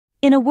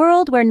In a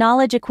world where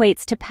knowledge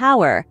equates to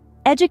power,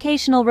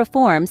 educational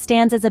reform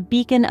stands as a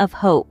beacon of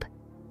hope.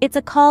 It's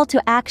a call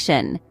to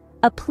action,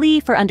 a plea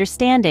for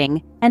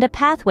understanding, and a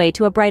pathway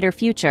to a brighter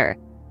future.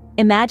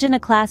 Imagine a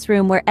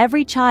classroom where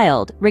every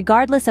child,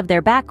 regardless of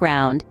their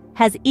background,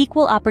 has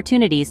equal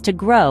opportunities to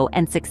grow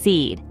and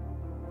succeed.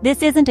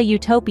 This isn't a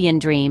utopian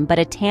dream, but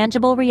a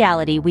tangible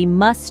reality we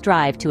must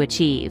strive to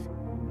achieve.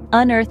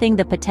 Unearthing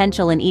the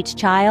potential in each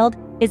child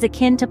is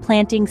akin to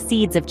planting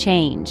seeds of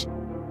change.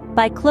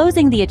 By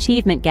closing the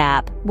achievement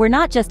gap, we're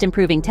not just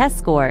improving test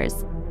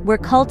scores, we're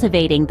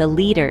cultivating the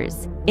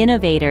leaders,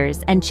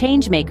 innovators, and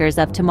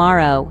changemakers of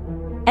tomorrow.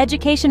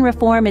 Education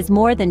reform is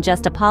more than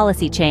just a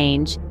policy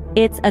change.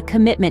 It's a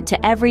commitment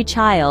to every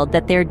child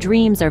that their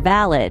dreams are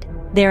valid,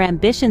 their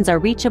ambitions are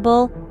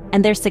reachable,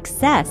 and their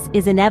success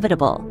is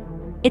inevitable.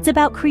 It's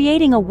about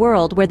creating a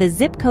world where the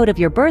zip code of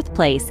your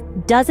birthplace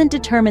doesn't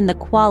determine the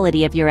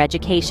quality of your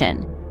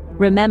education.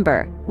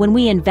 Remember, when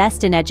we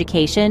invest in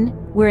education,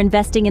 we're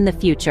investing in the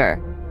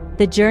future.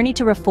 The journey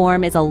to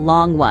reform is a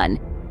long one,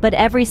 but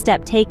every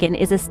step taken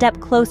is a step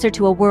closer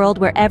to a world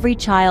where every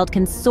child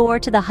can soar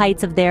to the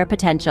heights of their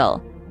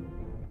potential.